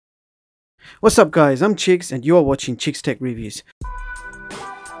What's up guys, I'm Chicks and you are watching Chicks Tech Reviews.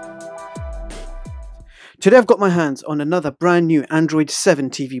 Today I've got my hands on another brand new Android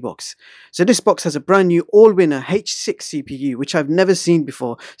 7 TV box. So this box has a brand new Allwinner H6 CPU which I've never seen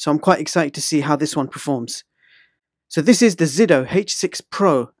before, so I'm quite excited to see how this one performs. So this is the Zidoo H6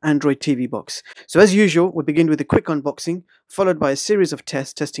 Pro Android TV box. So as usual, we'll begin with a quick unboxing, followed by a series of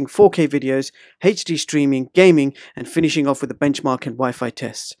tests testing 4K videos, HD streaming, gaming, and finishing off with a benchmark and Wi-Fi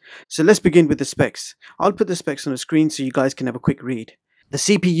test. So let's begin with the specs. I'll put the specs on the screen so you guys can have a quick read. The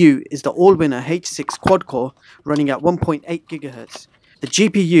CPU is the Allwinner H6 Quad-Core running at 1.8 GHz. The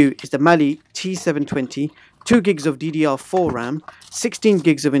GPU is the Mali T720, 2 gigs of DDR4 RAM, 16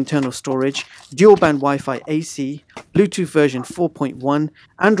 gigs of internal storage, dual band Wi-Fi AC, Bluetooth version 4.1,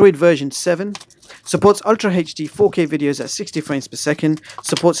 Android version 7, supports Ultra HD 4K videos at 60 frames per second,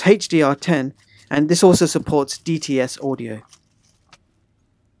 supports HDR10, and this also supports DTS audio.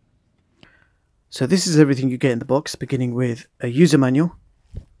 So this is everything you get in the box, beginning with a user manual,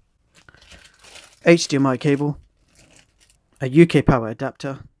 HDMI cable, a UK power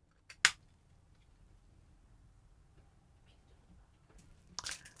adapter,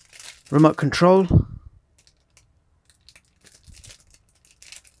 remote control,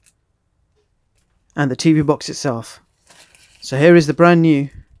 and the TV box itself. So here is the brand new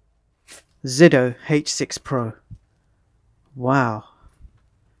Zidoo H6 Pro. Wow,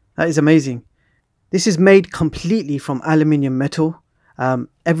 that is amazing. This is made completely from aluminium metal.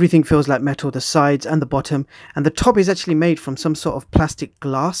 Everything feels like metal, the sides and the bottom, and the top is actually made from some sort of plastic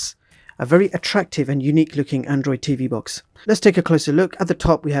glass. A very attractive and unique looking Android TV box. Let's take a closer look. At the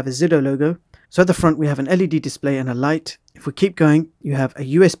top we have a Zidoo logo. So at the front we have an LED display and a light. If we keep going, you have a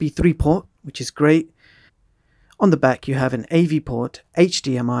USB 3 port, which is great. On the back you have an AV port,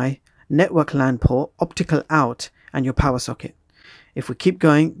 HDMI, network LAN port, optical out, and your power socket. If we keep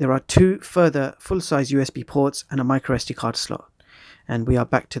going, there are 2 further full-size USB ports and a microSD card slot. And we are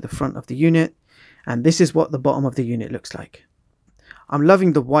back to the front of the unit, and this is what the bottom of the unit looks like. I'm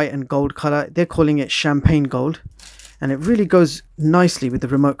loving the white and gold color. They're calling it champagne gold, and it really goes nicely with the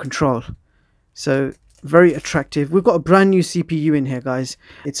remote control. So very attractive. We've got a brand new CPU in here, guys.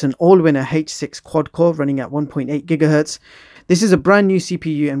 It's an Allwinner H6 Quad-Core running at 1.8 GHz. This is a brand new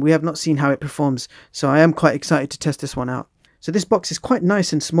CPU and we have not seen how it performs, so I am quite excited to test this one out. So this box is quite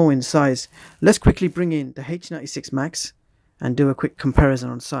nice and small in size. Let's quickly bring in the H96 Max and do a quick comparison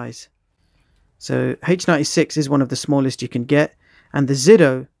on size. So H96 is one of the smallest you can get, and the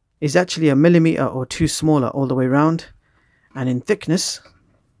Zidoo is actually a millimeter or 2 smaller all the way around, and in thickness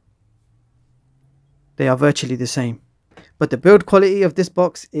they are virtually the same. But the build quality of this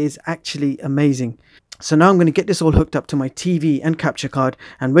box is actually amazing. So now I'm going to get this all hooked up to my TV and capture card,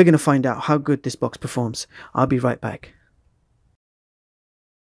 and we're going to find out how good this box performs. I'll be right back.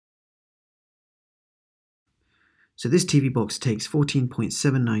 So this TV box takes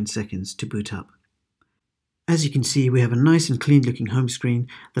 14.79 seconds to boot up. As you can see, we have a nice and clean looking home screen.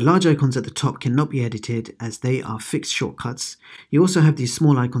 The large icons at the top cannot be edited as they are fixed shortcuts. You also have these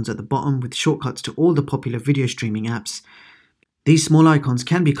small icons at the bottom with shortcuts to all the popular video streaming apps. These small icons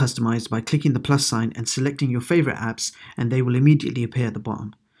can be customized by clicking the plus sign and selecting your favorite apps, and they will immediately appear at the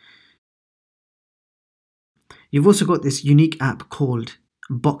bottom. You've also got this unique app called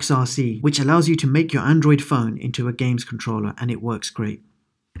Box RC, which allows you to make your Android phone into a games controller, and it works great.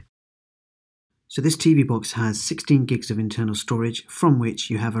 So this TV box has 16 gigs of internal storage, from which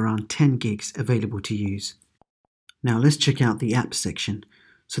you have around 10 gigs available to use. Now let's check out the apps section.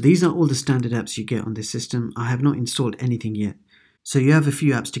 So these are all the standard apps you get on this system. I have not installed anything yet. So you have a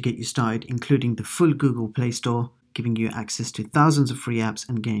few apps to get you started, including the full Google Play Store, giving you access to thousands of free apps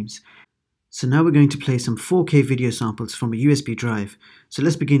and games. So now we're going to play some 4K video samples from a USB drive. So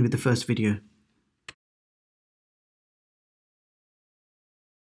let's begin with the first video.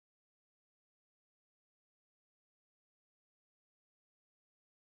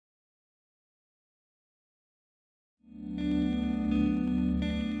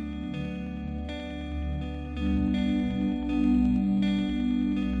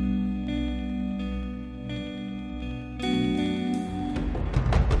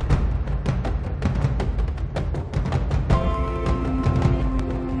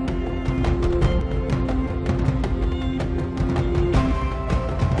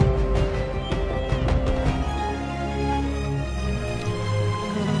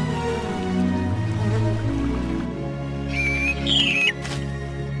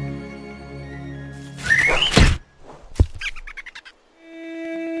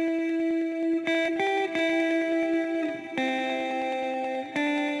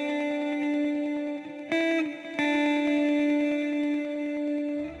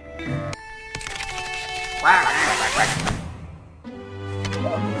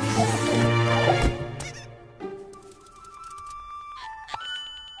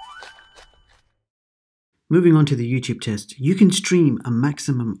 Moving on to the YouTube test, you can stream a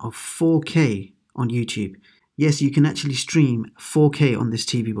maximum of 4K on YouTube. Yes, you can actually stream 4K on this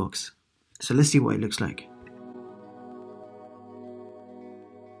TV box. So let's see what it looks like.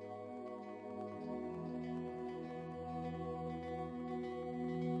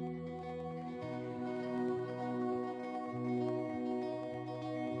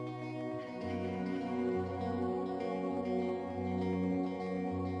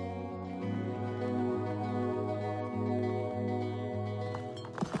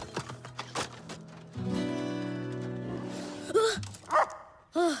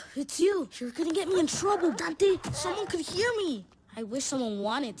 It's you. You're gonna get me in trouble, Dante. Someone could hear me. I wish someone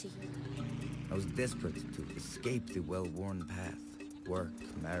wanted to hear me. I was desperate to escape the well-worn path. Work,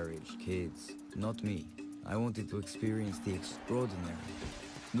 marriage, kids. Not me. I wanted to experience the extraordinary,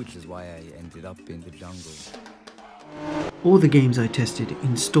 which is why I ended up in the jungle. All the games I tested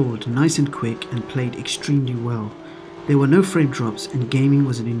installed nice and quick and played extremely well. There were no frame drops and gaming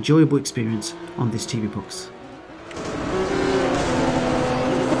was an enjoyable experience on this TV box.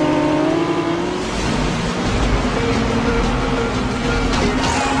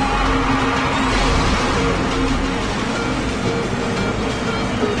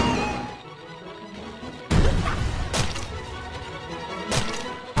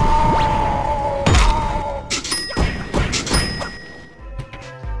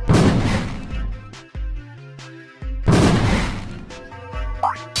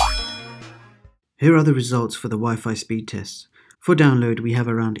 Here are the results for the Wi-Fi speed tests. For download we have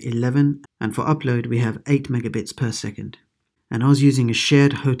around 11 and for upload we have 8 megabits per second. And I was using a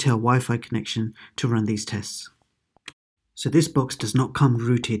shared hotel Wi-Fi connection to run these tests. So this box does not come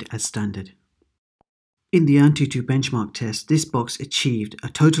rooted as standard. In the Antutu benchmark test, this box achieved a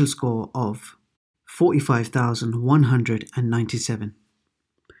total score of 45,197.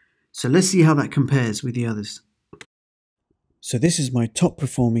 So let's see how that compares with the others. So this is my top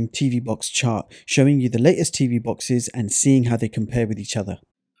performing TV box chart, showing you the latest TV boxes and seeing how they compare with each other.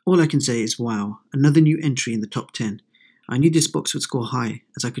 All I can say is wow, another new entry in the top 10. I knew this box would score high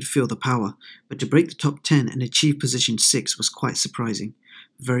as I could feel the power, but to break the top 10 and achieve position 6 was quite surprising.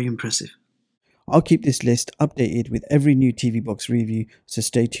 Very impressive. I'll keep this list updated with every new TV box review, so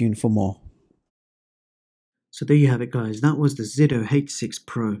stay tuned for more. So there you have it guys, that was the Zidoo H6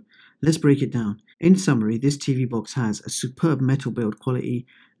 Pro. Let's break it down. In summary, this TV box has a superb metal build quality,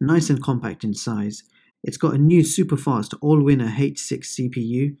 nice and compact in size. It's got a new super fast Allwinner H6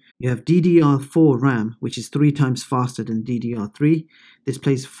 CPU. You have DDR4 RAM, which is 3 times faster than DDR3. This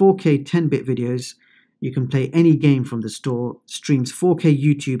plays 4K 10-bit videos. You can play any game from the store, streams 4K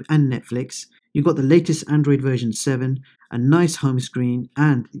YouTube and Netflix. You've got the latest Android version 7, a nice home screen,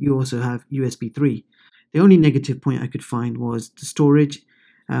 and you also have USB 3. The only negative point I could find was the storage.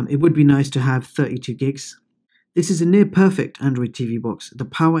 It would be nice to have 32 gigs. This is a near perfect Android TV box. The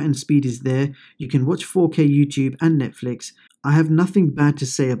power and speed is there. You can watch 4K YouTube and Netflix. I have nothing bad to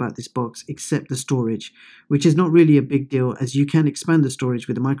say about this box except the storage, which is not really a big deal as you can expand the storage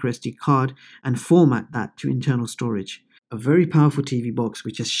with a microSD card and format that to internal storage. A very powerful TV box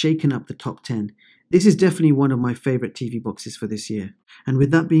which has shaken up the top 10. This is definitely one of my favorite TV boxes for this year. And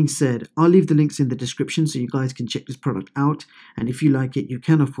with that being said, I'll leave the links in the description so you guys can check this product out. And if you like it, you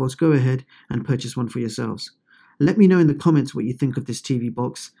can of course go ahead and purchase one for yourselves. Let me know in the comments what you think of this TV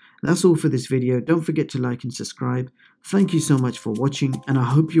box. That's all for this video. Don't forget to like and subscribe. Thank you so much for watching and I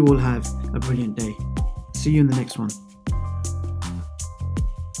hope you all have a brilliant day. See you in the next one.